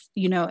is,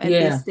 at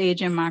this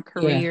stage in my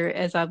career,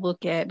 as I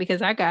look at,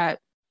 because I got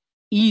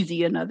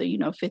easy another,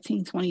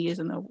 15, 20 years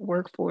in the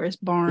workforce,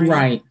 barring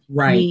me,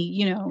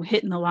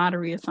 hitting the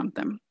lottery or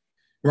something.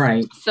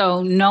 Right.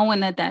 So knowing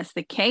that that's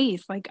the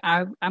case, like,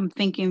 I'm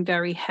thinking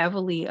very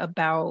heavily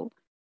about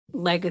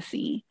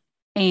legacy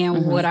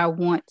and what I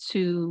want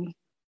to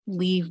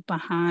leave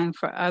behind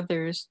for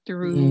others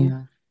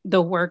through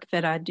the work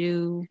that I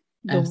do,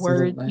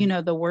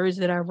 the words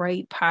that I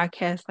write,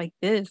 podcasts like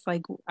this.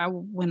 Like,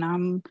 when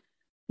I'm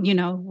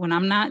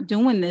not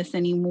doing this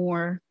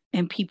anymore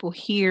and people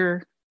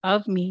hear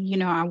of me,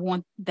 I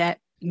want that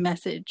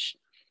message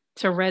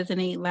to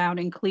resonate loud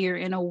and clear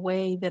in a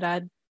way that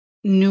I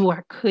knew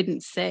I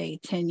couldn't say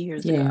 10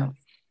 years ago.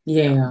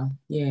 Yeah.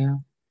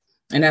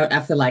 And I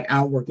feel like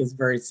our work is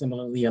very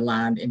similarly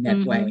aligned in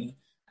that way.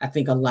 I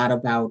think a lot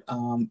about,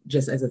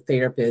 just as a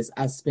therapist,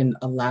 I spend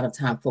a lot of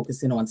time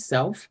focusing on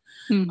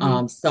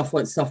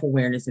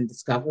self-awareness and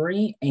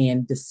discovery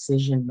and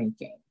decision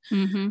making.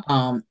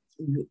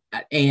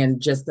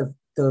 And just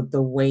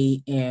the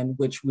way in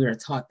which we are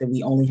taught that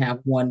we only have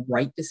one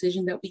right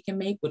decision that we can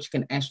make, which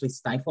can actually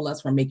stifle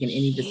us from making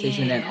any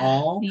decision at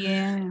all.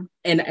 Yeah.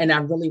 And I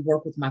really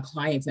work with my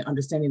clients in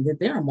understanding that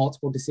there are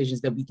multiple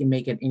decisions that we can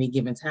make at any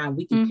given time.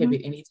 We can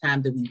pivot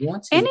anytime that we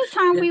want to.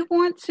 Anytime we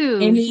want to.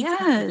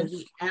 Anytime that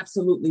we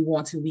absolutely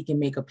want to, we can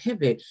make a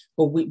pivot.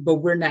 But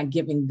we're not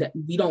giving that.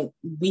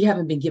 We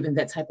haven't been given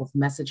that type of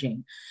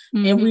messaging,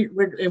 and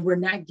we're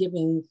not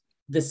giving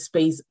the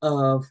space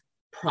of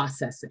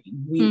processing.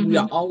 We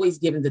are always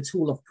given the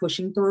tool of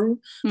pushing through.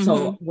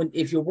 So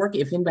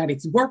if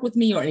anybody's worked with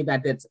me or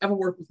anybody that's ever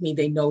worked with me,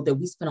 they know that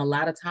we spend a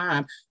lot of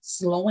time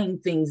slowing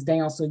things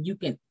down so you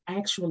can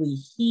actually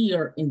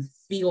hear and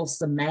feel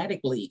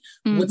somatically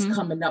what's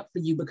coming up for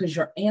you, because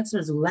your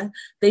answers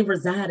they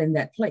reside in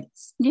that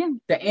place. The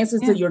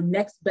answers to your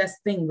next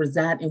best thing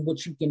reside in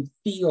what you can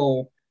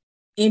feel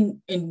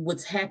in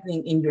what's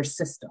happening in your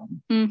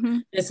system.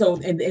 And so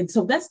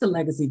that's the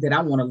legacy that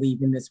I want to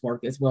leave in this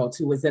work as well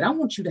too, is that I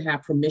want you to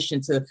have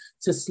permission to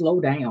slow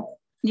down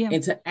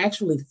and to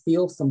actually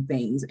feel some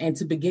things and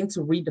to begin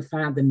to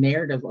redefine the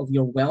narrative of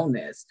your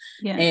wellness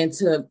and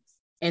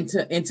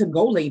to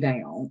go lay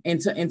down and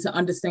to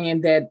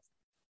understand that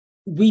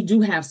we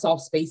do have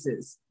soft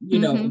spaces,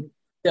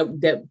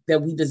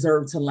 that we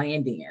deserve to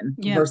land in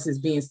versus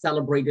being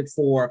celebrated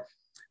for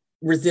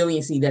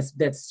resiliency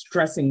that's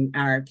stressing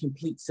our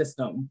complete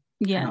system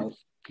out.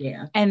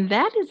 And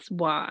that is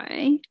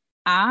why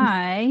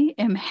I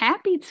am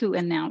happy to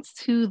announce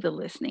to the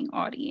listening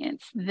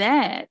audience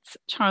that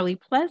Charlie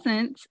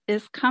Pleasant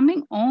is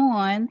coming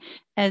on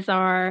as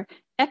our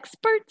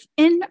expert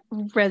in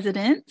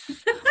residence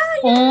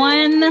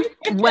on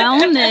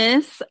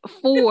wellness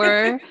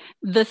for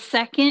the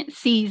second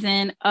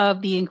season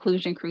of the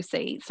Inclusion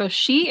Crusade. So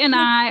she and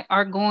I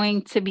are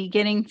going to be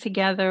getting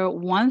together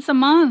once a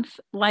month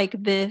like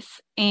this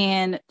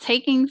and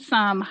taking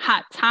some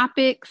hot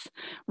topics,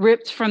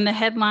 ripped from the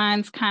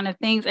headlines kind of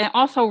things, and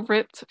also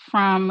ripped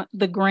from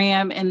the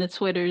gram and the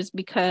Twitters,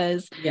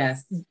 because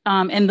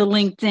and the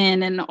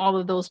LinkedIn and all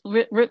of those,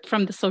 ripped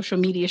from the social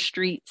media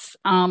streets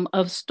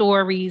of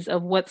stories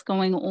of what's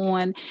going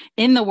on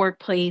in the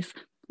workplace,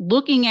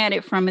 looking at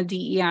it from a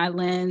DEI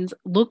lens,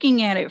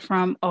 looking at it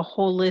from a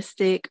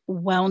holistic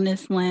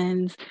wellness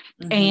lens,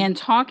 and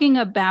talking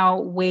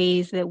about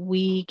ways that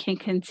we can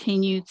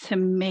continue to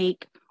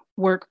make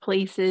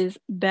workplaces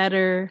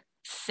better,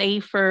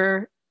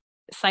 safer,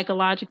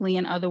 psychologically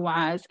and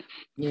otherwise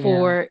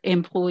for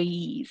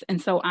employees.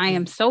 And so I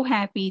am so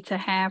happy to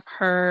have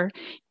her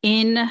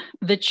in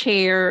the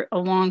chair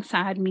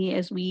alongside me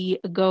as we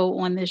go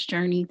on this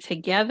journey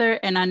together.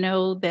 And I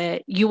know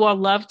that you all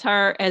loved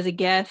her as a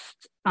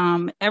guest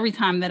every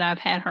time that I've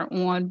had her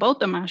on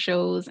both of my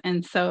shows.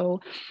 And so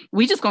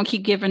we just gonna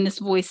keep giving this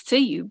voice to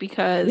you,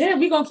 because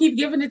we're gonna keep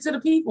giving it to the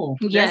people.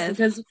 Yes,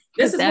 because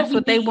that's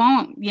what they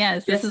want.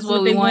 Yes, this is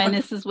what we want, and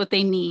this is what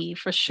they need,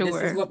 for sure.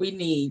 This is what we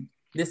need.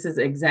 This is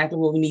exactly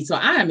what we need. So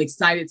I am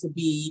excited to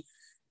be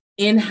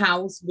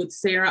in-house with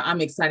Sarah. I'm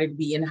excited to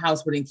be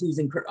in-house with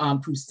Inclusion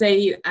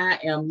Crusade. I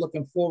am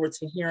looking forward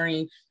to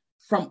hearing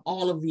from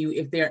all of you.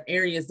 If there are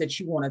areas that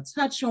you want to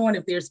touch on,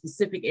 if there are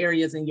specific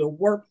areas in your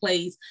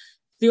workplace,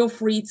 feel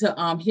free to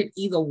hit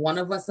either one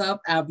of us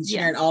up. I'll be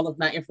sharing all of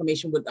my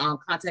information with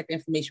contact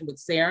information with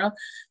Sarah.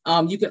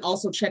 You can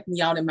also check me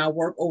out in my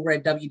work over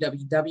at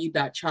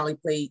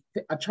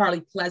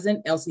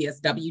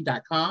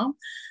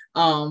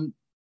www.charliepleasantlcsw.com.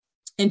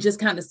 And just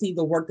kind of see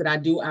the work that I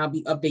do. I'll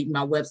be updating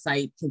my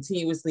website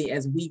continuously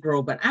as we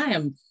grow, but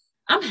I'm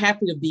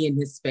happy to be in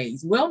this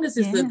space. Wellness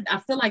is I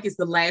feel like it's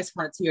the last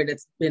frontier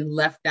that's been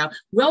left out.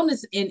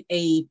 Wellness in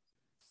a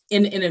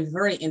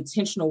very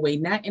intentional way,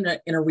 not in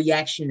a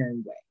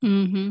reactionary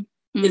way.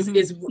 Is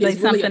like really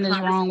something is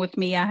wrong with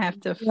me, I have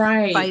to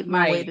fight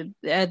my way to.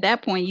 At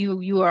that point,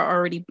 you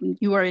are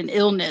in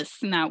illness,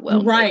 not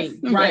wellness.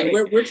 Right.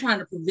 We're trying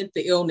to prevent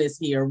the illness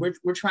here. We're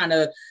trying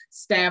to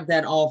stab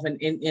that off and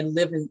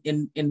live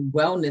in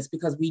wellness,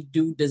 because we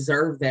do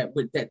deserve that.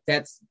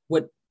 That's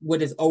what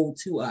is owed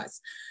to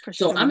us.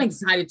 So I'm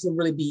excited to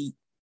really be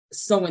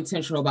so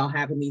intentional about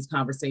having these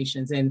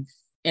conversations and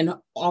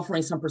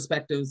offering some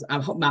perspectives.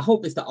 My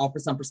hope is to offer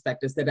some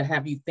perspectives that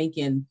have you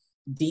thinking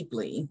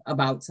deeply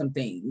about some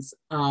things.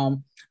 I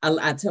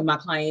tell my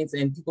clients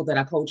and people that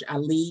I coach, I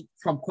lead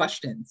from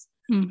questions.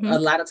 A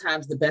lot of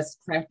times the best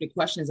crafted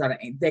questions are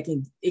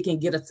it can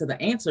get us to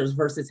the answers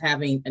versus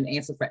having an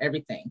answer for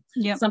everything.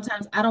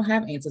 Sometimes I don't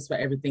have answers for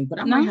everything, but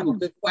I might have a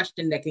good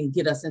question that can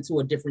get us into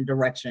a different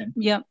direction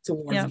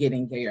towards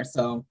getting there.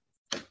 So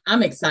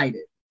I'm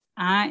excited.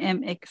 I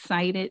am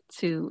excited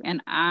too.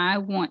 And I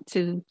want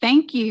to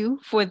thank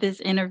you for this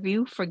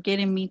interview, for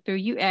getting me through.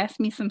 You asked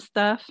me some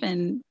stuff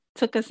and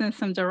took us in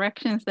some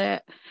directions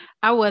that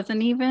I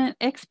wasn't even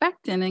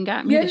expecting, and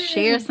got me to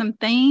share some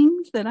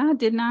things that I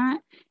did not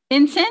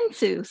intend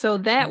to. So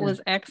that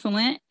was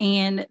excellent.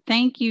 And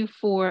thank you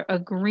for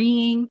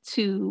agreeing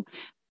to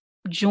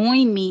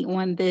join me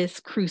on this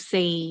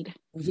crusade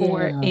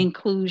for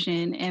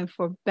inclusion and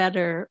for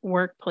better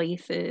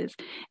workplaces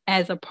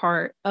as a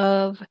part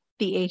of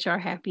the HR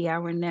Happy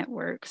Hour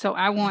Network. So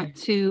I want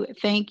to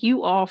thank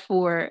you all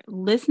for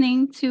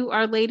listening to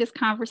our latest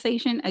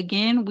conversation.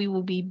 Again, we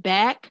will be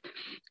back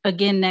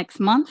again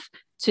next month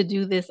to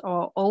do this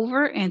all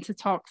over and to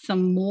talk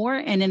some more.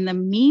 And in the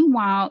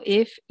meanwhile,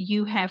 if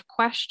you have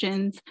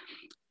questions,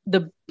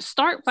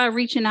 start by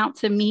reaching out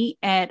to me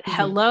at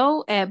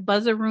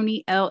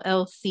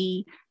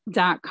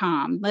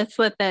hello@buzzaroonieLLC.com. Let's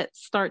let that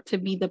start to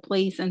be the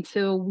place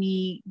until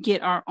we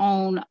get our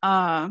own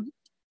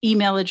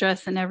email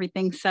address and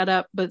everything set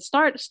up. But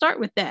start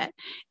with that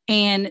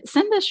and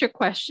send us your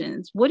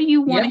questions. What do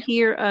you want to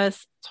hear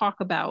us talk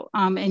about?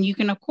 And you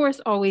can, of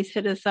course, always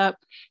hit us up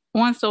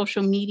on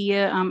social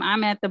media.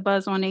 I'm at The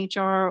Buzz on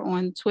HR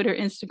on Twitter,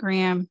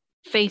 Instagram,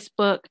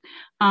 Facebook.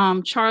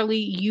 Charlie,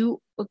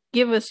 you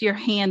give us your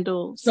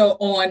handles. So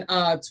on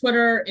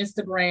Twitter,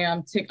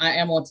 Instagram, I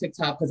am on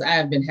TikTok because I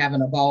have been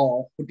having a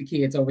ball with the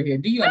kids over here.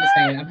 Do you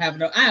understand? I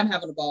am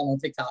having a ball on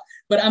TikTok,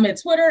 but I'm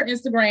at Twitter,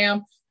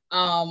 Instagram,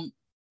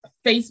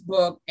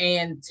 Facebook,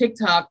 and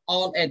TikTok,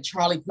 all at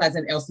Charlie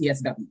Pleasant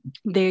LCSW.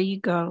 There you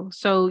go.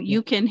 So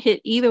you can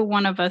hit either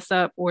one of us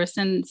up or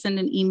send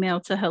an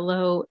email to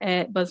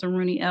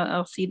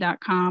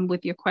hello@buzzaroonieLLC.com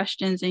with your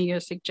questions and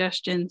your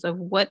suggestions of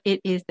what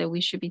it is that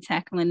we should be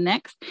tackling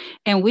next.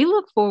 And we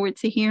look forward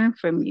to hearing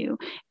from you.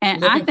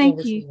 And I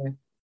thank you.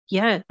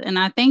 Yes. And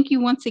I thank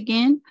you once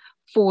again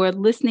for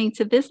listening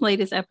to this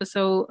latest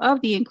episode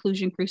of the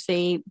Inclusion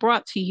Crusade,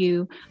 brought to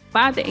you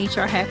by the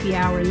HR Happy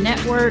Hour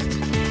Network.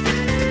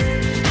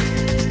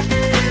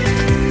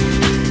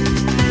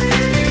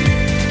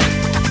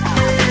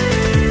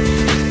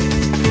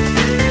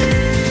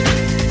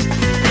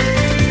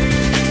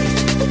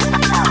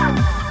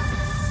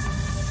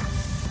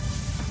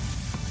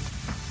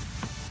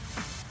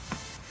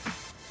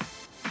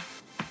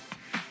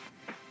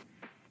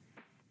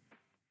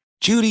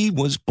 Judy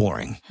was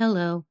boring.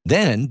 Hello.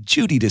 Then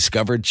Judy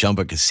discovered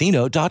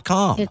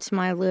ChumbaCasino.com. It's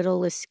my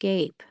little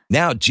escape.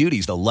 Now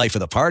Judy's the life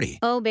of the party.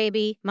 Oh,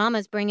 baby,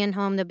 mama's bringing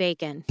home the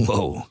bacon.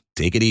 Whoa,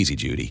 take it easy,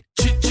 Judy.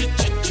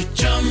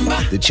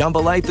 The Chumba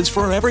life is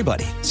for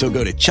everybody. So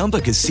go to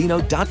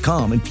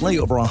ChumbaCasino.com and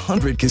play over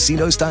 100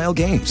 casino-style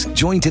games.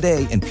 Join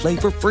today and play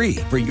for free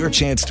for your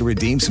chance to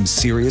redeem some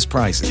serious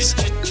prizes.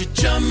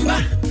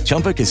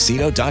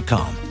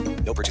 ChumbaCasino.com.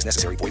 No purchase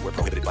necessary. Void where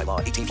prohibited by law.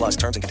 18+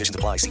 terms and conditions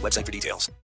apply. See website for details.